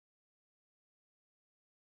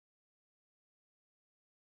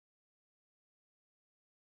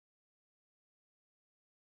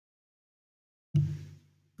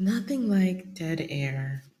Nothing like dead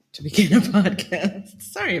air to begin a podcast.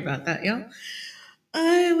 Sorry about that, y'all.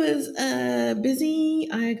 I was busy,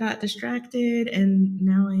 I got distracted, and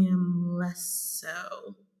now I am less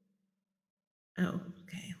so. Oh,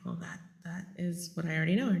 okay. Well, that is what I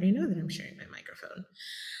already know. I already know that I'm sharing my microphone.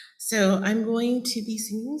 So I'm going to be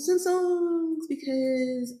singing some songs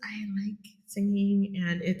because I like singing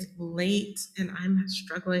and it's late and I'm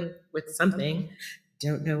struggling with something.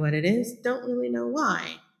 Don't know what it is. Don't really know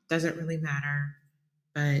why. Doesn't really matter.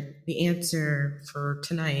 But the answer for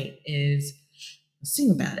tonight is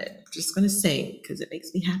sing about it. I'm just going to sing because it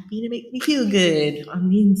makes me happy and it makes me feel good on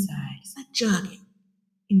the inside. It's like jogging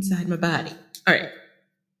inside my body. All right.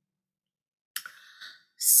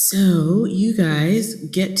 So you guys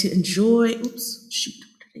get to enjoy. Oops, shoot,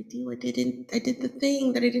 what did I do? I did the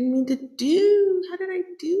thing that I didn't mean to do. How did I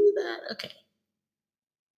do that? Okay.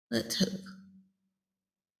 Let's hope.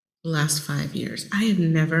 The last 5 years. I have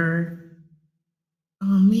never,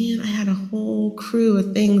 oh man, I had a whole crew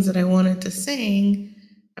of things that I wanted to sing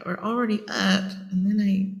that were already up, and then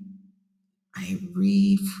I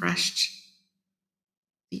refreshed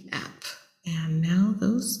the app. And now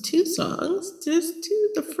those two songs,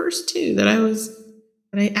 the first two that I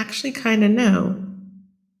actually kind of know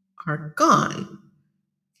are gone.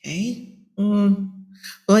 Okay. Well,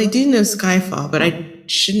 I do know Skyfall, but I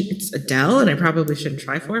shouldn't. It's Adele, and I probably shouldn't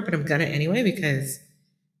try for it, but I'm gonna anyway because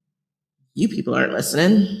you people aren't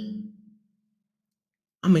listening.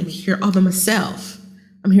 I'm in here all by myself.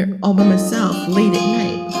 I'm here all by myself late at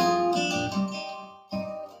night.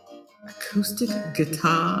 Acoustic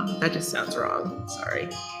guitar. That just sounds wrong. Sorry.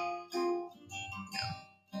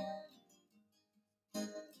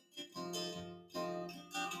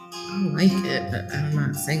 I like it, but I'm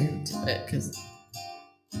not singing to it because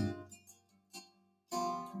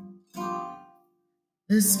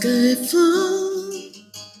the sky falls,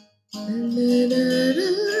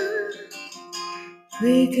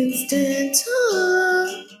 we can stand tall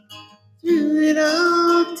through it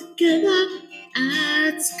all together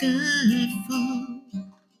at skyfall.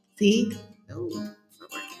 See? No, it's not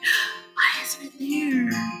working. Why isn't it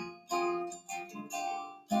there?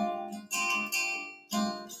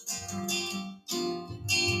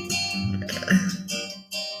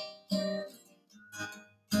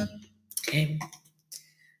 Okay.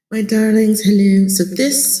 My darlings, hello. So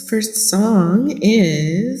this first song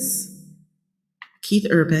is Keith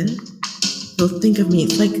Urban. You'll think of me.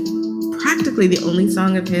 It's like practically the only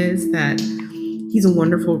song of his that he's a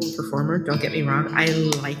wonderful performer. Don't get me wrong. I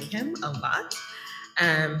like him a lot.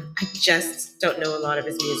 I just don't know a lot of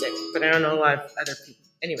his music, but I don't know a lot of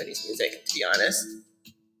anybody's music, to be honest.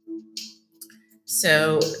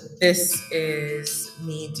 So this is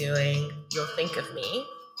me doing You'll Think of Me,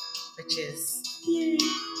 which is, yay.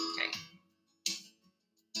 Okay.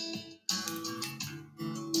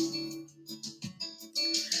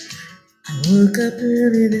 I woke up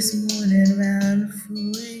early this morning around 4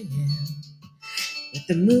 a.m. with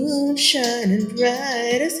the moon shining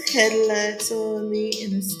bright as headlights on the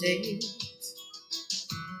interstate.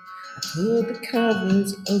 I pulled the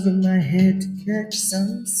covers over my head to catch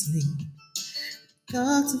some sleep.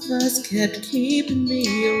 Thoughts of us kept keeping me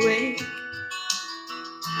awake.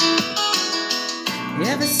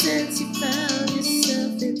 Ever since you found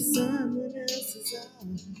yourself in someone else's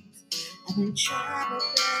arms, I've been trying my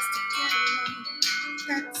best to get along.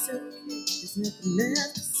 That's okay, there's nothing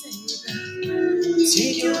left to say about it.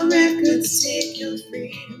 Take your records, take your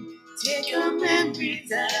freedom, take your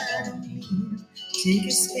memories, I don't need them. Take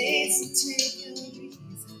your space and take your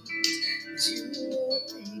reasons, but you will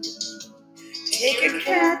think of me. Take your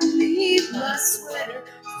cat and leave my sweater,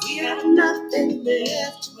 we have nothing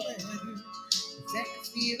left to wear. That could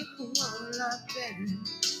feel a whole lot better.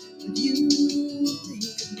 But you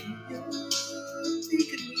think of me, you think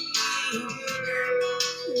of me. Yeah.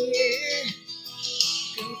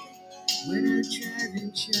 When I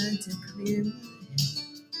tried to clear my head,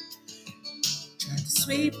 tried to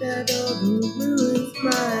sweep out all the ruins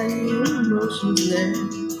my emotions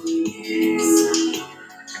left. Yes,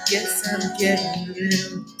 I guess I'm getting a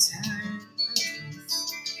little tired of this.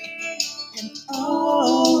 And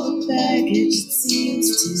all the baggage that seems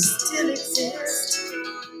to still exist.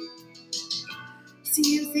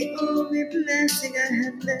 Seems the only blessing I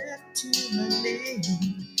have left to my name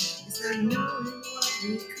is not knowing what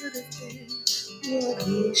we could have been, what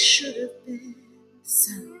we should have been.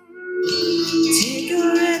 So take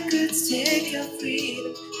your records, take your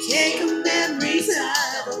freedom, take your memories,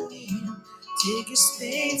 I don't need them. Take your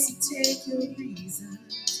space and take your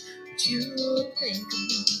reasons, but you'll think of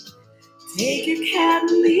me. Take your cap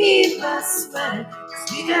and leave my sweater,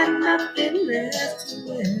 'cause we got nothing left to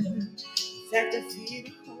wear. In fact, I feel a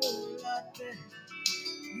whole lot better.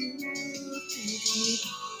 You take me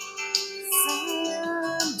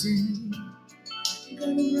someday. I'm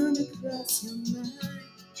gonna run across your mind.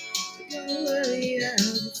 Don't worry, I'll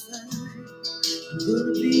be fine. I'm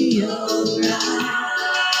gonna be alright.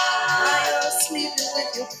 While you're sleeping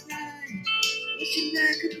with your pride, wishing I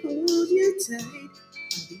could hold you tight.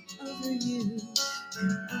 I'll be over you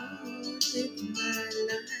and on with my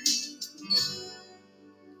life.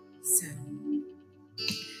 So,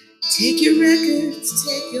 take your records,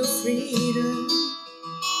 take your freedom,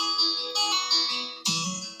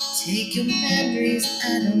 take your memories, I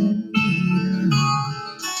don't need them.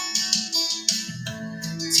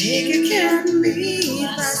 Take your care and leave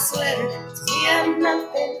my sweater, 'cause we have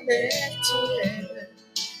nothing left to wear.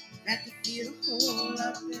 I can feel a whole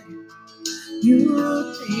lot better. You'll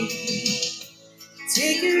think.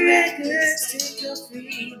 Take your records, take your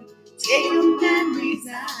freedom, take your memories, I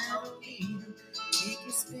don't need them. Take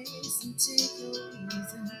your space and take your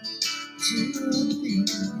reason to think.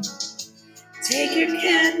 Take your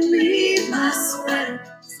cat and leave my sweater,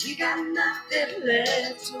 'cause we got nothing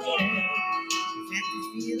left to wear. I can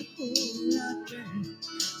feel a whole lot better.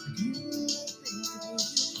 You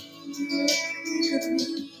think of me,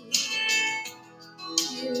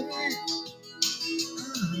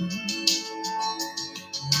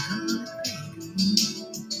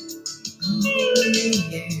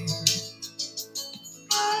 yeah.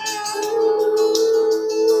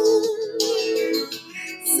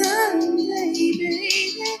 Someday,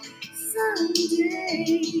 baby,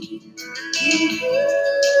 someday.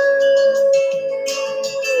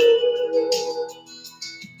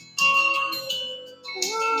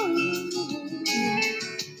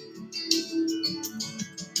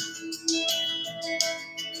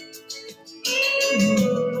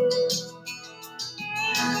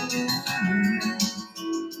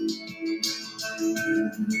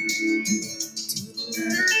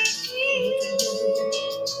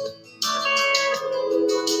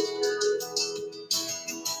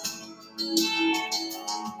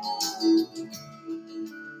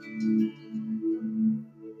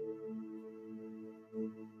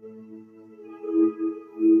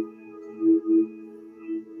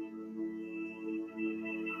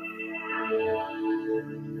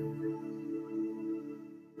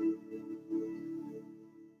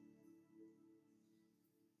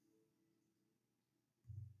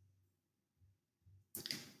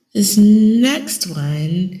 This next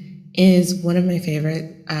one is one of my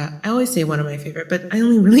favorite. I always say one of my favorite, but I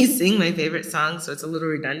only really sing my favorite songs, so it's a little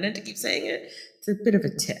redundant to keep saying it. It's a bit of a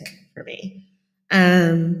tick for me.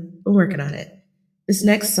 We're working on it. This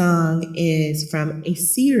next song is from a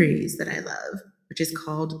series that I love, which is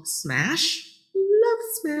called Smash. Love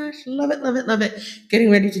Smash. Love it, love it, love it.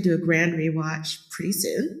 Getting ready to do a grand rewatch pretty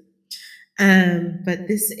soon. But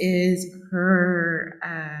this is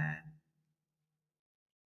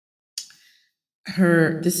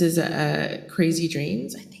this is Crazy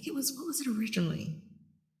Dreams. I think it was, what was it originally?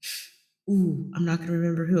 Ooh, I'm not going to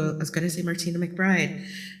remember who. I was going to say Martina McBride,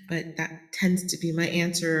 but that tends to be my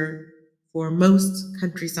answer for most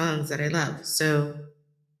country songs that I love. So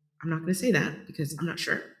I'm not going to say that because I'm not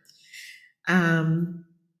sure. Let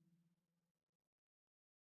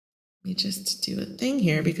me just do a thing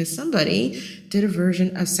here because somebody did a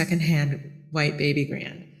version of Secondhand White Baby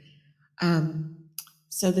Grand.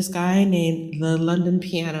 So this guy named the London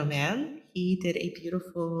Piano Man, he did a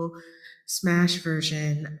beautiful smash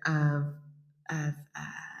version of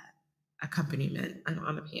accompaniment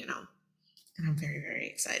on the piano, and I'm very, very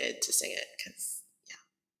excited to sing it because yeah.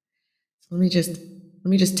 So let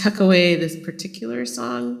me just tuck away this particular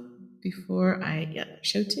song before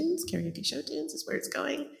show tunes, karaoke show tunes is where it's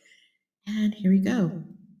going, and here we go.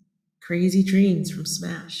 Crazy Dreams from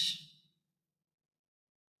Smash.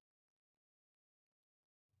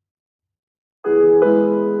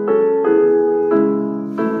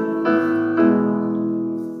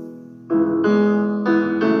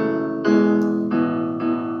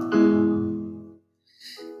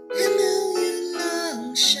 Hello, you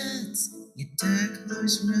long shots, you dark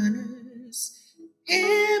horse runners,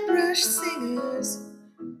 airbrush singers,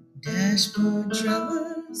 dashboard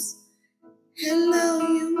drummers. Hello,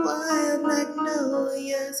 you wild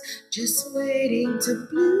magnolias, just waiting to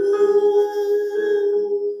bloom.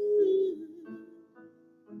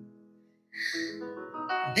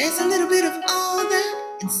 There's a little bit of all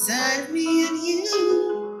that inside of me and you.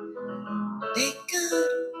 Thank God,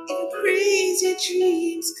 even crazy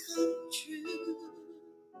dreams come true.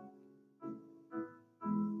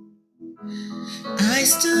 I I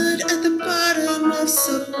stood at the bottom of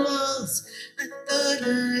some walls I thought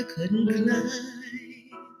I couldn't climb.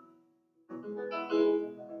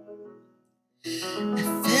 I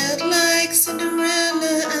felt like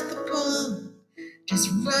Cinderella at the ball, just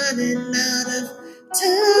running out of time.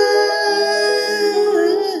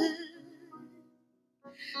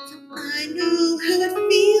 So I knew how it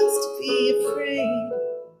feels to be afraid,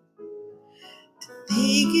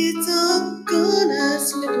 think it's all gonna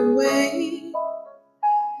slip away.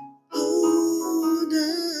 Hold on,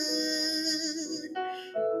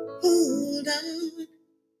 hold on.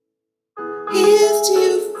 Here's to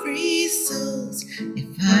you free souls, you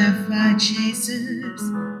firefly chasers,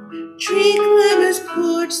 tree climbers,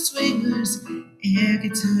 porch swingers, air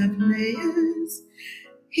guitar players.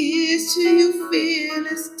 Here's to you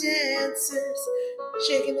fearless dancers,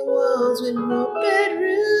 shaking the walls with no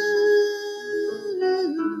bedrooms.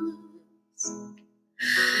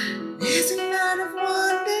 There's a lot of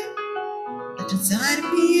wonder left inside of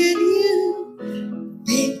me and you.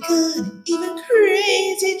 Thank God even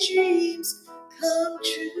crazy dreams come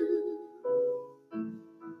true.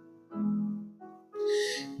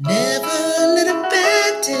 Never let a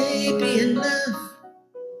bad day be enough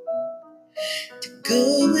to go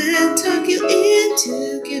and talk you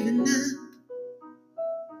into giving up.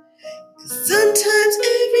 'Cause sometimes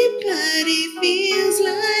everybody feels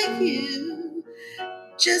like you,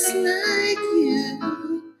 just like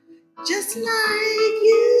you, just like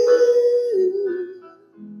you.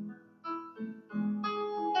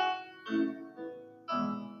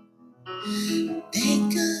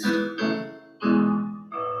 Thank God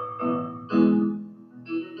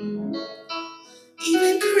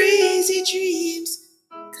even crazy dreams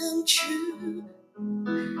come true.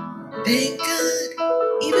 Thank God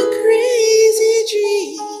even crazy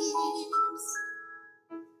dreams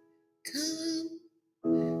come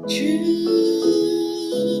true.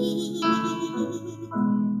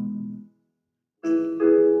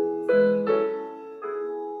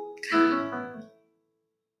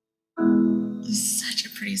 It's such a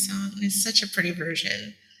pretty song. It's such a pretty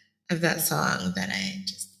version of that song that I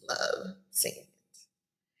just love singing.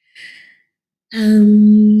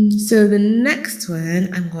 So the next one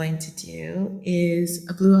I'm going to do is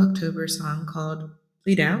a Blue October song called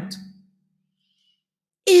Bleed Out.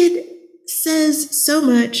 It says so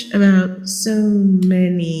much about so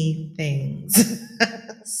many things.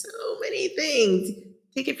 So many things.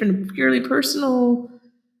 Take it from purely personal,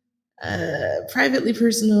 privately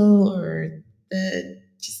personal, or the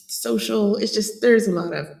just social. It's just it's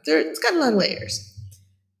got a lot of layers.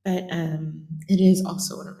 But it is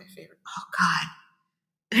also one of my favorite. Oh God,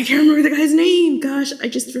 I can't remember the guy's name. Gosh, I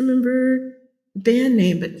just remember the band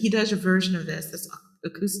name, but he does a version of this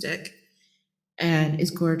acoustic, and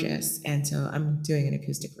it's gorgeous. And so I'm doing an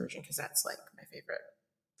acoustic version because that's like my favorite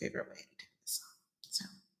way to do this song. So.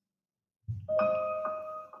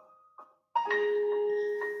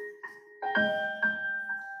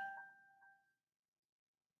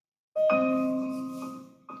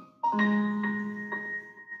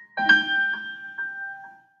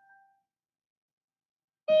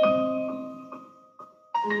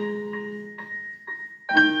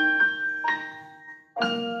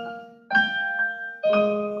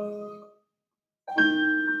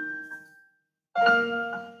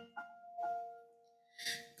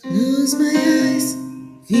 Close my eyes,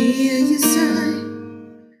 feel you sigh.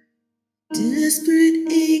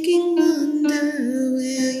 Desperate, aching wonder,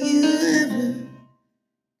 will you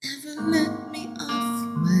ever let me off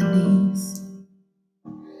my knees?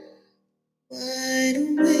 Wide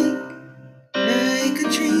awake, like a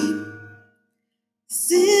dream,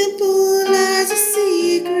 simple as a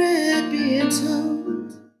secret being told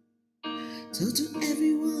to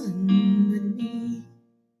everyone but me.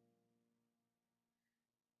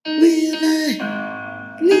 Will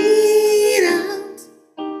I bleed out?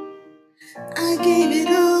 I gave it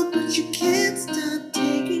all, but you can't stop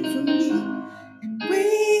taking from me. And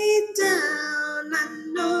way down, I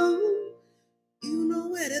know you know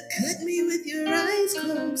where to cut me with your eyes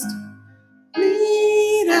closed.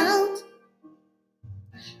 Bleed out.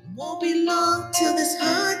 It won't be long till this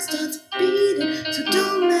heart starts beating, so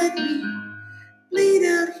don't let me bleed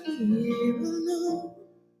out here alone.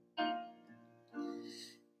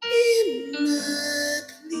 In my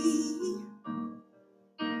plea,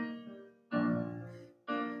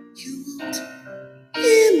 you won't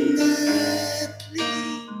hear my plea.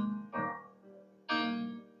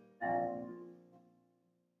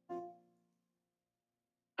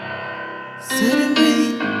 Sudden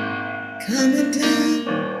rain coming down,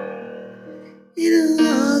 it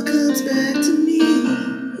all comes back to me.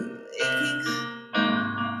 Waking up,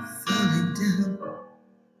 falling down.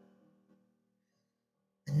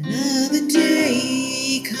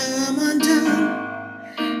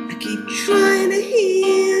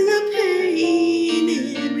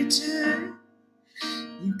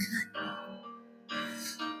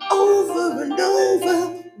 and over,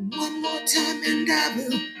 one more time, and I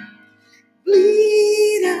will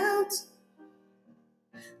bleed out.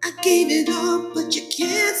 I gave it all, but you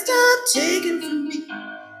can't stop taking from me.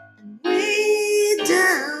 And way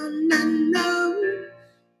down, I know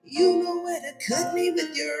you know where to cut me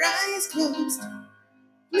with your eyes closed.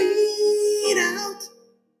 Bleed out.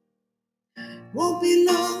 Won't be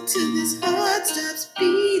long till this heart stops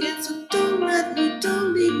beating, so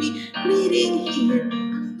don't leave me bleeding here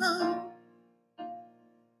alone.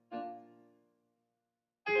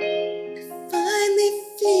 Finally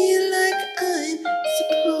feel like I'm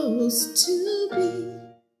supposed to be.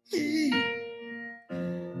 Hey,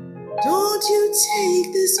 don't you take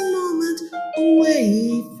this moment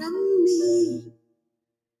away from me.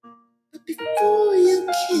 But before you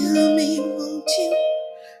kill me,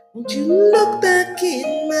 won't you look back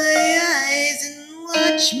in my eyes and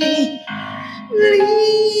watch me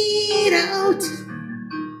bleed out?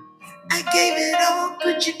 I gave it all,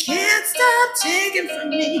 but you can't stop taking from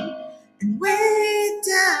me. And way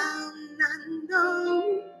down, I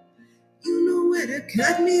know you know where to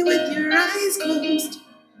cut me with your eyes closed.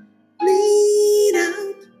 Bleed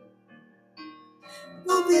out.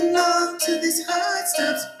 Won't be long till this heart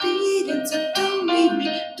stops beating. So don't leave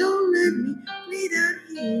me, don't let me bleed out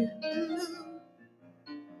here alone.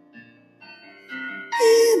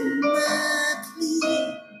 Hear my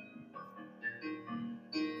plea.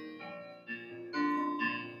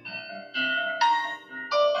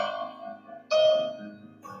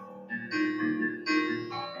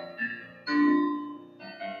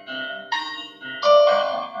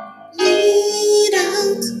 Bleed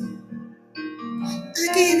out.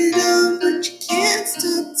 I gave it all, but you can't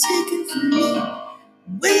stop taking from me.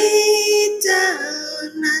 Way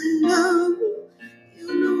down, I know you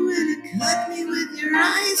know where to cut me with your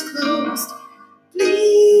eyes closed.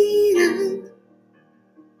 Bleed out.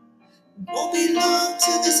 Won't be long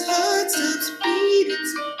till this heart stops beating.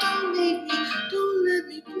 So don't leave me, don't let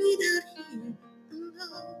me bleed out here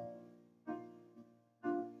alone.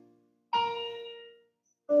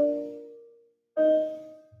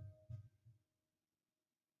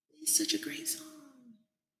 It's such a great song.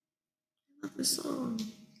 I love the song.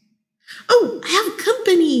 Oh, I have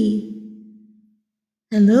company.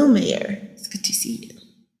 Hello, Mayor. It's good to see you.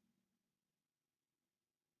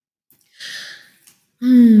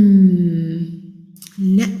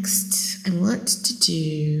 Next, I want to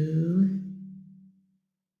do.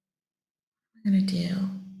 What am I gonna do?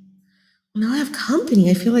 Well, now I have company.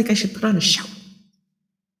 I feel like I should put on a show.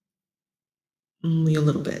 Only a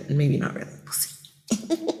little bit, and maybe not really. We'll see.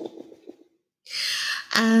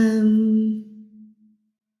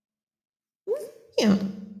 Yeah,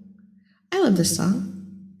 I love this song.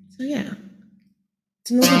 So yeah,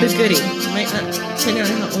 it's an oldie but goodie. You might not, depending on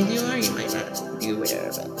how old you are, you might not be aware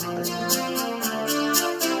of it.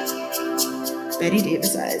 Betty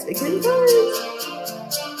Davis eyes became colors.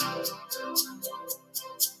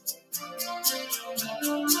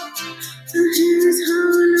 Her hair is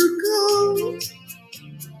hollow gold.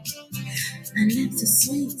 Her lips are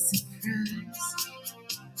sweet surprise.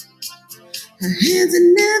 Her hands are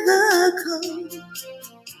never cold.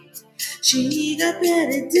 She got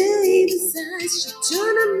Betty Davis eyes. She'll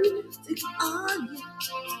turn her music on you.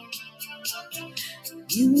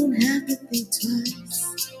 You won't have to think twice.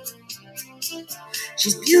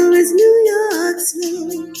 She's pure as New York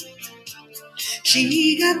snow. She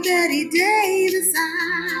got Betty Davis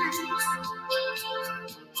eyes.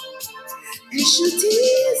 And she'll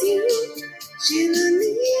tease you, she'll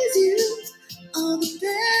unease you, all the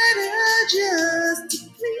better just to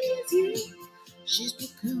please you. She's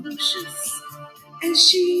precocious, and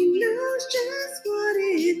she knows just what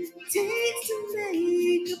it takes to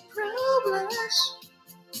make a pro blush.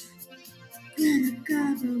 Greta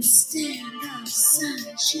Garbo stand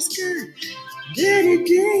outside. She's got Betty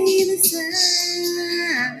Davis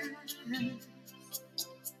eyes.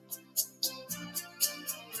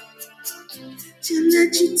 She'll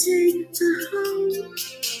let you take her home.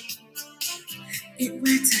 It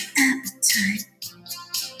whets her appetite.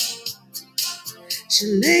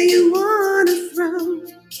 She'll lay you on a throne.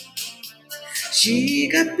 She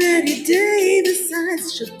got Betty Davis eyes.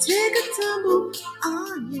 She'll take a tumble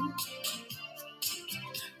on you.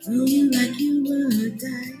 Roll you like you were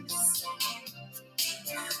dice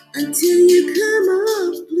until you come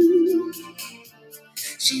up blue.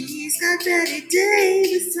 She's got Betty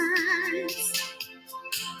Davis eyes.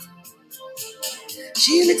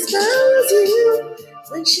 She'll expose you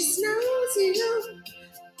when she snows you,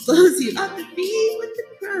 blows you off the feet with the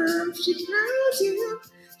crumbs. She throws you.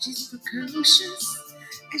 She's precocious,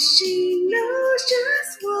 and she knows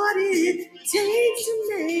just what it takes to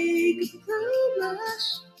make a pro blush.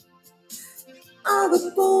 All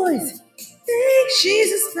the boys think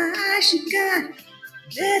she's a spy. She got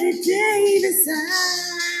Betty Davis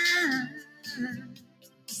eyes.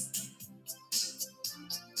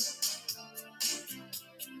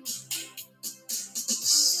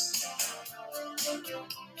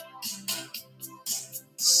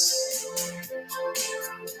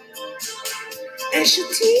 And she'll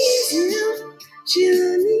tease you,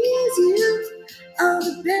 she'll ease you, all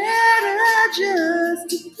the better just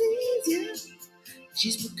to please you.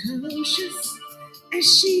 She's precocious, and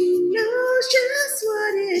she knows just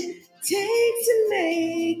what it takes to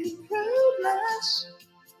make a pro blush.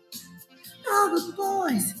 All the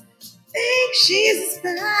boys think she's a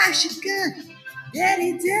spy. She got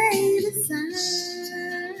Betty Davis eyes.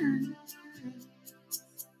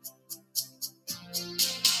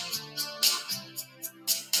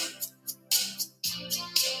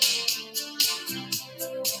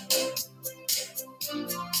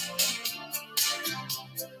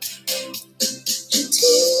 She'll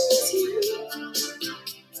tease you,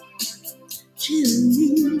 she'll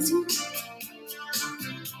tease you,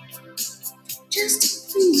 just to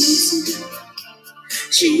please you.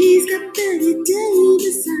 She's got Betty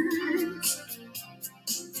Davis eyes.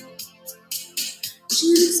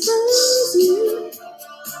 She'll expose you.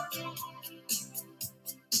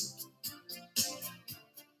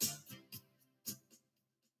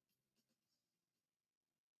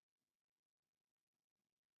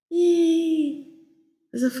 Yay!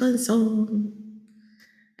 It's a fun song.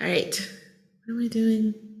 All right, what am I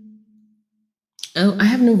doing? Oh, I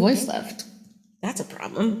have no voice left. That's a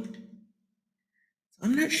problem.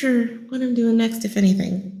 I'm not sure what I'm doing next, if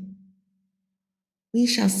anything. We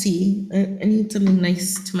shall see. I need something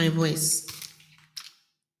nice to my voice.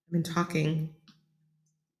 I've been talking.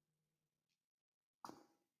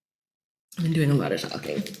 I've been doing a lot of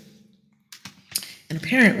talking. And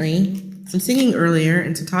apparently, some singing earlier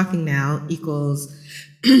and some talking now equals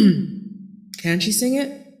can she sing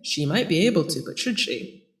it? She might be able to, but should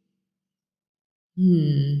she?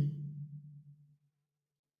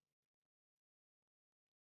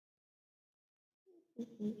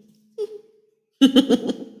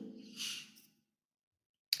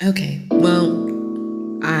 Okay, well,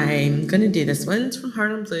 I'm gonna do this one. It's from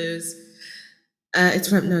Harlem Blues. It's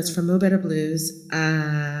from Mo Better Blues.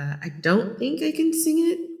 I don't think I can sing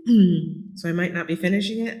it, so I might not be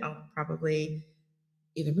finishing it. I'll probably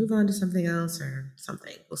either move on to something else or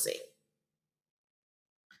something. We'll see.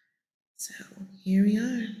 So here we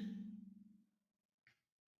are.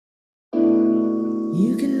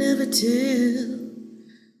 You can never tell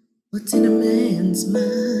what's in a man's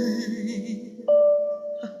mind,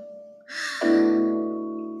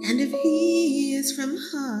 and if he is from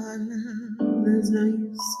Harlem, there's no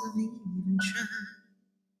use of even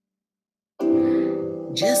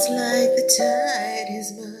trying. Just like the tide,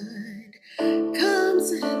 his mind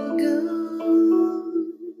comes and goes,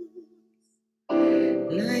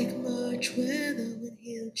 like March weather when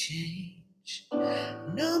he'll change.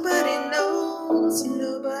 Nobody knows,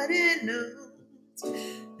 nobody knows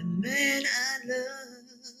the man I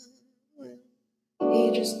love.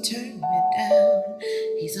 He just turned me down.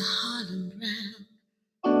 He's a Harlem Brown.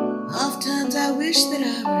 Oftentimes I wish that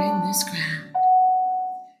I were in this ground,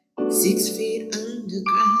 6 feet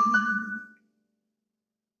underground.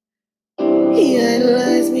 He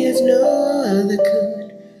idolized me as no other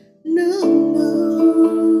could. No, no.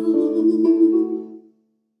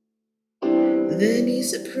 Then he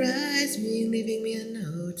surprised me, leaving me a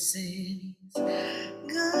note saying he's gone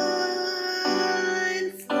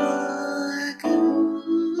for good.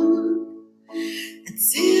 And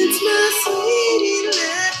since my sweetie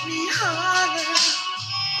left me holler,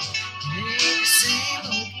 ain't the same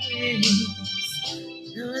old place.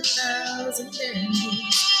 Know 1,000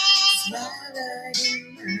 dandies smile right in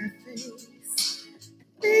my face.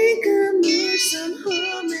 Think I'll make some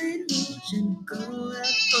homemade hooch and go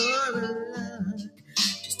out for a lark,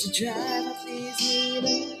 just to drive off these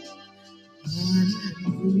needles on the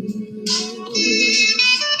blues.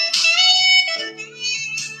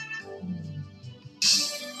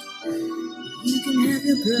 You can have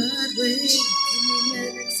your Broadway, give me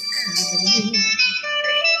Lennox Avenue.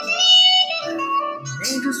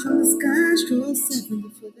 Angels from the sky stroll 7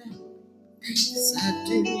 before that. Thanks, I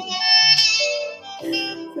do.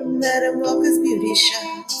 From Madam Walker's beauty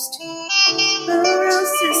shops to Borough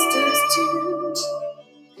Sisters too.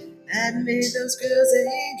 I made those girls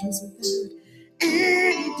angels without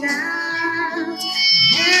any doubt.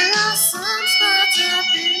 There are some spots up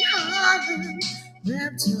in Harlem where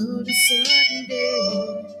I'm told a certain day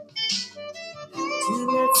to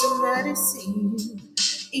let some nobody see you.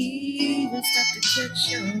 Even stop to catch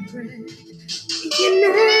your breath. If you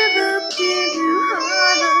never been to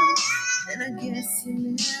Harlem, then I guess you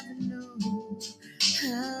never know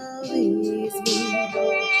how these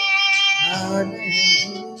people Harlem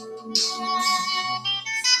blues.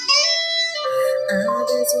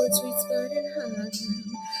 There's one sweet spot in Harlem,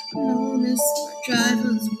 known as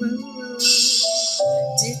Driver's Road.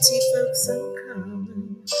 Ditty folks uncommon.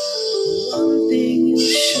 One thing you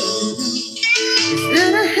should know is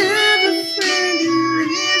that I have a friend who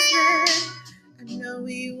lives there. I know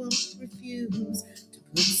he won't refuse to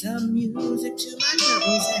put some music to my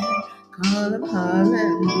troubles and call him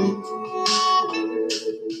Harlem Blues.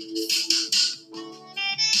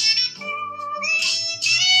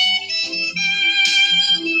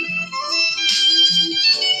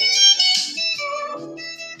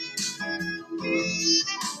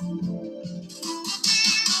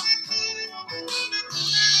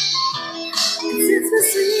 And since the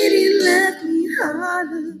city left me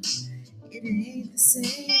Harlem, it ain't the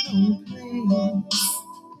same old place.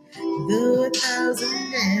 Though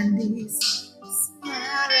 1,000 dandies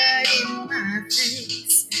smile right in my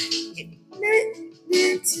face, it meant me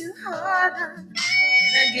too Harlem, and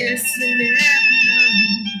I guess you never know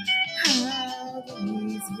how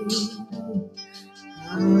these people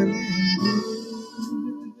Harlem blues.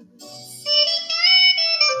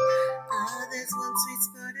 There's one sweet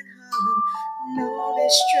spot in Harlem, known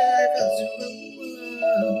as Driver's Road.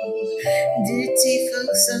 Ditty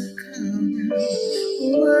folks uncommon.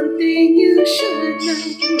 One thing you should know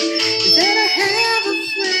is that I have a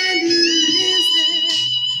friend who lives there.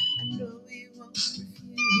 I know he won't refuse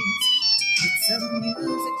to put some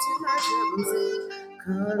music to my troubles and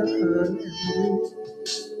call him Harlem Blues.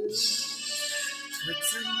 Put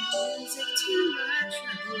some music to my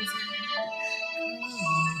troubles and Harlem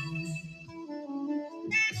Blues.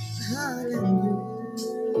 Harlem,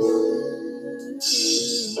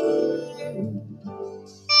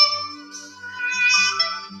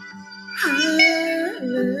 Harlem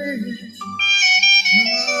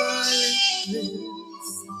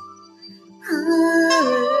Blues. Harlem,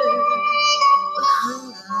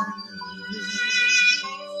 Harlem Blues.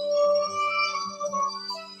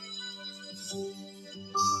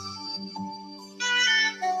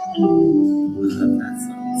 Love that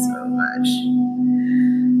song so much.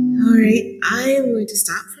 All right, I am going to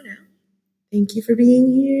stop for now. Thank you for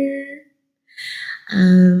being here.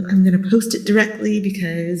 I'm going to post it directly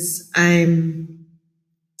because I'm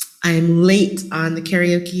late on the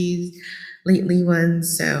karaoke lately one,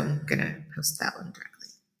 so I'm going to post that one directly.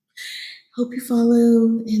 Hope you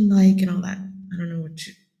follow and like and all that. I don't know what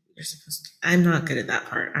you're supposed to. I'm not good at that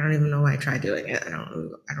part. I don't even know why I tried doing it. I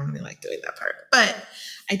don't really like doing that part. But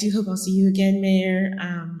I do hope I'll see you again, Mayor.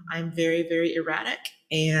 I'm very, very erratic,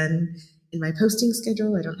 and in my posting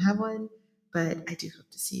schedule, I don't have one, but I do hope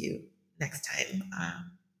to see you next time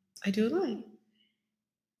I do a live.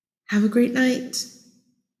 Have a great night,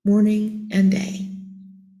 morning, and day.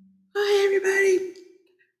 Bye, everybody.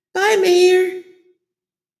 Bye, Mayor.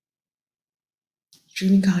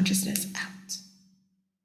 Streaming consciousness out.